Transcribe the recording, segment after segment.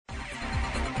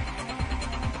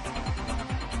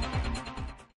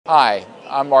Hi,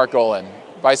 I'm Mark Olin,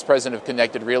 Vice President of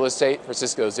Connected Real Estate for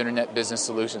Cisco's Internet Business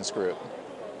Solutions Group.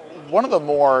 One of the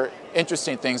more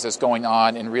interesting things that's going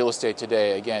on in real estate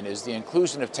today, again, is the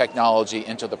inclusion of technology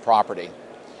into the property.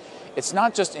 It's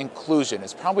not just inclusion,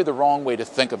 it's probably the wrong way to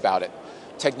think about it.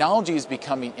 Technology is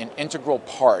becoming an integral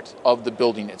part of the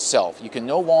building itself. You can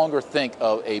no longer think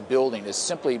of a building as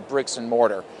simply bricks and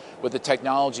mortar with the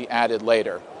technology added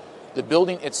later. The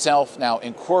building itself now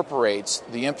incorporates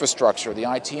the infrastructure, the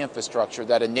IT infrastructure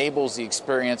that enables the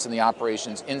experience and the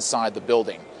operations inside the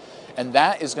building. And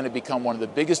that is going to become one of the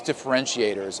biggest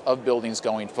differentiators of buildings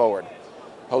going forward.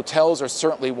 Hotels are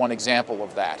certainly one example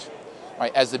of that.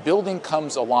 Right? As the building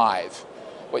comes alive,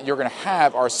 what you're going to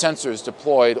have are sensors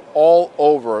deployed all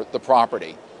over the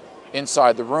property.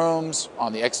 Inside the rooms,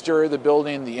 on the exterior of the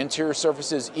building, the interior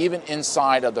surfaces, even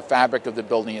inside of the fabric of the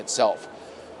building itself.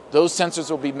 Those sensors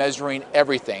will be measuring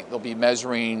everything. They'll be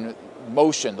measuring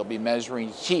motion, they'll be measuring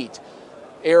heat,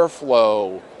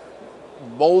 airflow,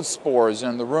 mold spores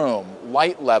in the room,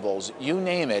 light levels, you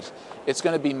name it, it's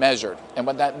going to be measured. And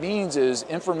what that means is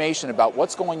information about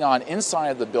what's going on inside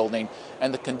of the building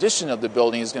and the condition of the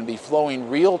building is going to be flowing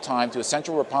real time to a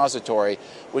central repository,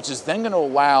 which is then going to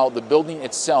allow the building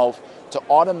itself to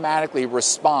automatically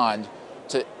respond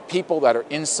to people that are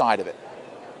inside of it.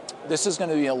 This is going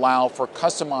to allow for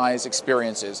customized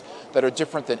experiences that are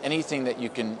different than anything that you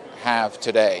can have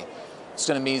today. It's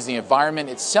going to mean the environment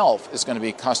itself is going to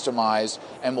be customized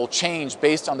and will change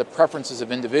based on the preferences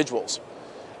of individuals.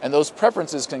 And those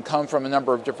preferences can come from a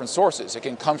number of different sources. It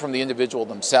can come from the individual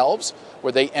themselves,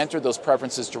 where they enter those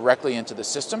preferences directly into the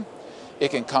system. It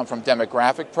can come from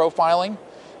demographic profiling.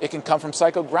 It can come from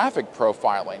psychographic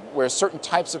profiling, where certain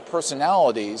types of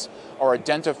personalities are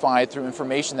identified through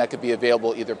information that could be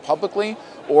available either publicly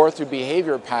or through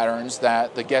behavior patterns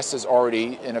that the guest has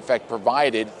already, in effect,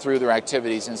 provided through their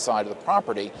activities inside of the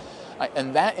property.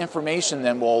 And that information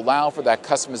then will allow for that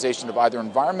customization of either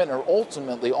environment or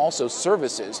ultimately also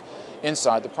services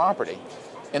inside the property.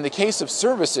 In the case of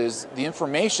services, the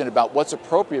information about what's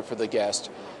appropriate for the guest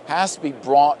has to be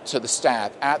brought to the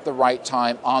staff at the right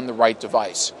time on the right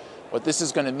device. What this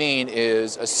is going to mean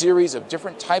is a series of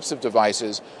different types of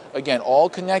devices, again, all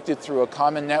connected through a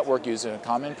common network using a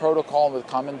common protocol with a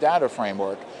common data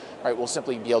framework. Right, we'll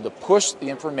simply be able to push the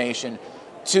information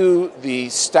to the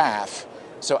staff.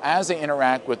 So as they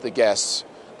interact with the guests,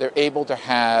 they're able to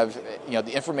have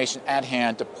the information at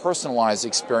hand to personalize the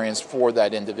experience for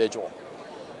that individual.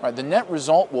 Right, the net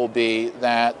result will be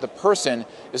that the person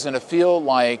is going to feel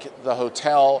like the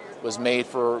hotel was made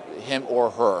for him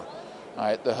or her.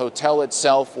 Right, the hotel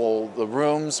itself the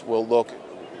rooms will look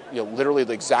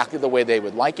literally exactly the way they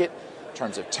would like it in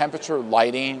terms of temperature,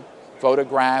 lighting,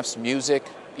 photographs, music,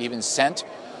 even scent.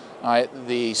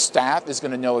 The staff is going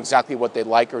to know exactly what they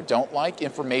like or don't like.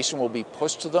 Information will be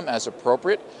pushed to them as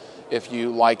appropriate. If you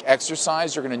like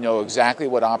exercise, you're going to know exactly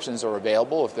what options are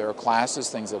available. If there are classes,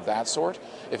 things of that sort.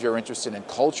 If you're interested in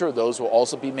culture, those will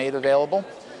also be made available.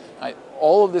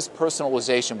 All of this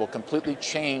personalization will completely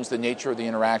change the nature of the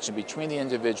interaction between the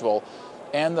individual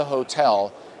and the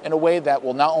hotel in a way that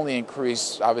will not only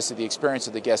increase, obviously, the experience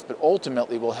of the guest, but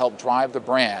ultimately will help drive the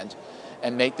brand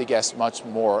and make the guest much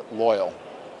more loyal.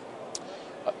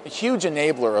 A huge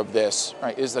enabler of this,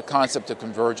 right, is the concept of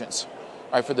convergence.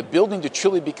 Right, for the building to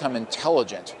truly become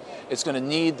intelligent, it's going to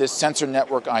need this sensor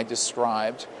network I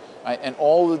described, right, and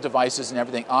all the devices and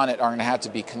everything on it are going to have to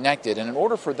be connected. And in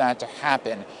order for that to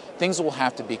happen, things will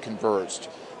have to be converged.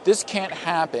 This can't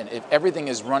happen if everything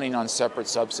is running on separate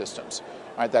subsystems,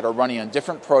 right, that are running on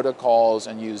different protocols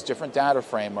and use different data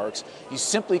frameworks. You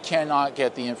simply cannot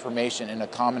get the information in a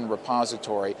common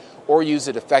repository or use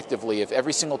it effectively if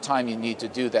every single time you need to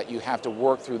do that, you have to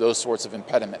work through those sorts of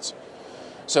impediments.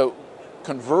 So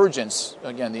convergence,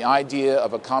 again, the idea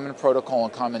of a common protocol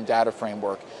and common data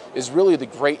framework, is really the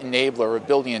great enabler of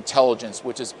building intelligence,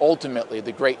 which is ultimately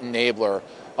the great enabler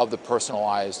of the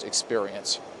personalized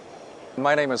experience.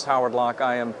 My name is Howard Locke.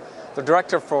 I am the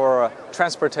Director for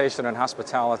Transportation and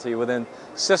Hospitality within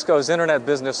Cisco's Internet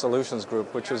Business Solutions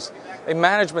Group, which is a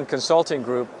management consulting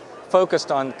group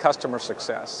focused on customer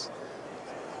success.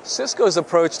 Cisco's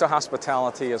approach to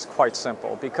hospitality is quite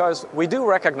simple because we do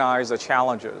recognize the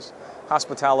challenges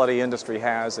hospitality industry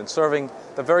has in serving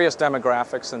the various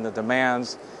demographics and the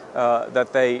demands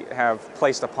that they have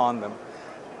placed upon them.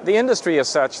 The industry is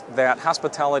such that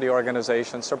hospitality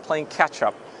organizations are playing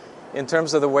catch-up in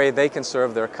terms of the way they can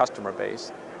serve their customer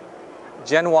base.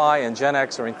 Gen Y and Gen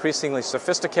X are increasingly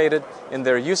sophisticated in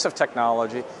their use of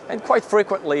technology, and quite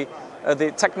frequently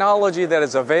the technology that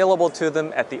is available to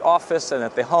them at the office and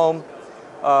at the home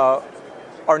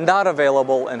are not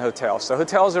available in hotels. So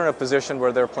hotels are in a position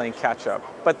where they're playing catch up.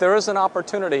 But there is an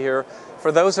opportunity here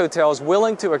for those hotels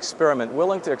willing to experiment,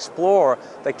 willing to explore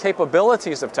the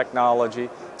capabilities of technology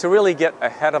to really get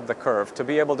ahead of the curve, to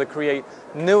be able to create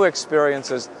new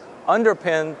experiences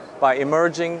underpinned by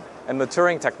emerging and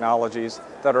maturing technologies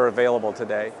that are available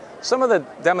today. Some of the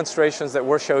demonstrations that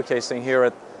we're showcasing here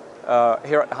at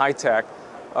HITEC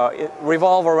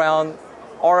revolve around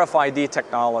RFID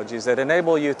technologies that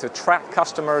enable you to track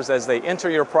customers as they enter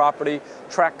your property,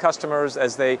 track customers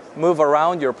as they move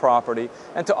around your property,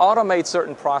 and to automate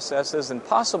certain processes and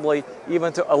possibly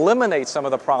even to eliminate some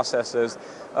of the processes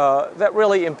that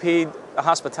really impede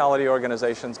hospitality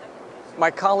organizations. My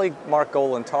colleague Mark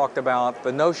Golan talked about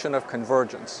the notion of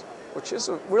convergence, which is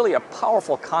really a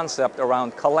powerful concept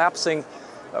around collapsing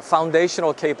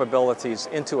foundational capabilities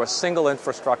into a single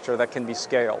infrastructure that can be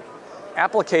scaled.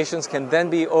 Applications can then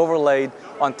be overlaid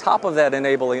on top of that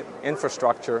enabling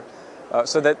infrastructure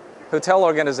so that hotel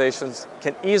organizations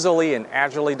can easily and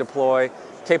agilely deploy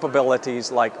capabilities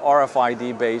like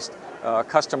RFID-based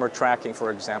customer tracking,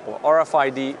 for example,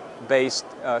 RFID-based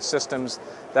systems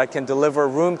that can deliver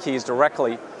room keys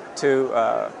directly to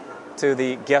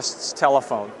the guest's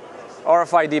telephone,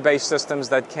 RFID-based systems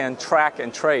that can track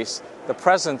and trace the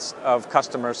presence of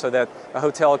customers so that a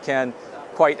hotel can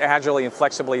quite agilely and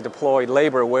flexibly deploy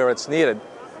labor where it's needed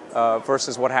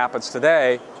versus what happens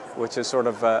today, which is sort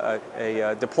of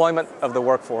a deployment of the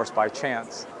workforce by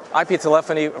chance. IP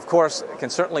telephony, of course, can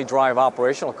certainly drive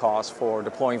operational costs for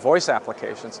deploying voice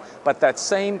applications, but that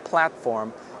same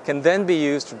platform can then be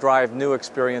used to drive new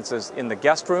experiences in the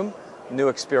guest room, new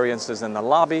experiences in the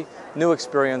lobby, new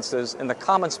experiences in the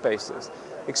common spaces,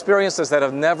 experiences that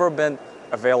have never been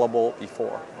available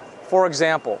before. For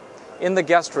example, in the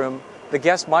guest room, the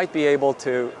guest might be able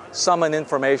to summon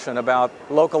information about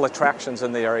local attractions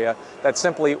in the area that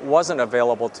simply wasn't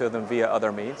available to them via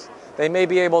other means. They may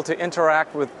be able to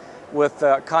interact with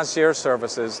concierge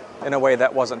services in a way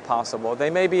that wasn't possible. They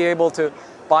may be able to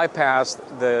bypass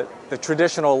the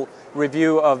traditional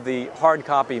review of the hard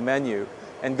copy menu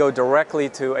and go directly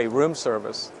to a room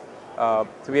service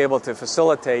to be able to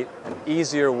facilitate an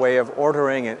easier way of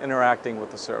ordering and interacting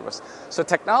with the service. So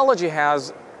technology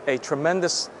has a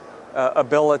tremendous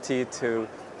ability to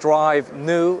drive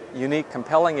new, unique,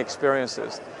 compelling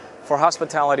experiences for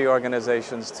hospitality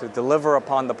organizations to deliver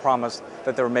upon the promise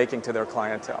that they're making to their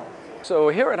clientele. So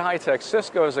here at HITEC,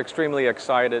 Cisco is extremely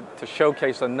excited to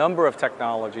showcase a number of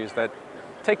technologies that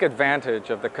take advantage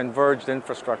of the converged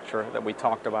infrastructure that we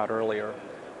talked about earlier.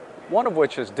 One of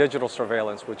which is digital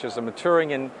surveillance, which is a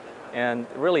maturing and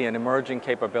really an emerging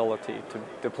capability to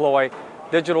deploy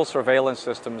digital surveillance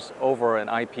systems over an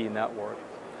IP network.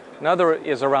 Another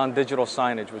is around digital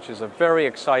signage, which is a very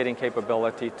exciting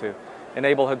capability to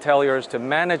enable hoteliers to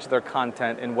manage their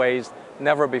content in ways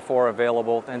never before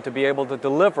available and to be able to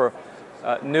deliver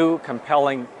new,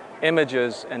 compelling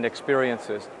images and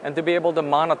experiences and to be able to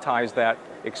monetize that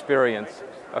experience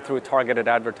through targeted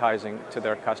advertising to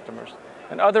their customers.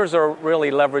 And others are really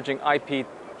leveraging IP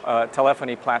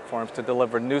telephony platforms to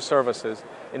deliver new services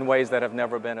in ways that have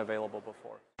never been available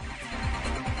before.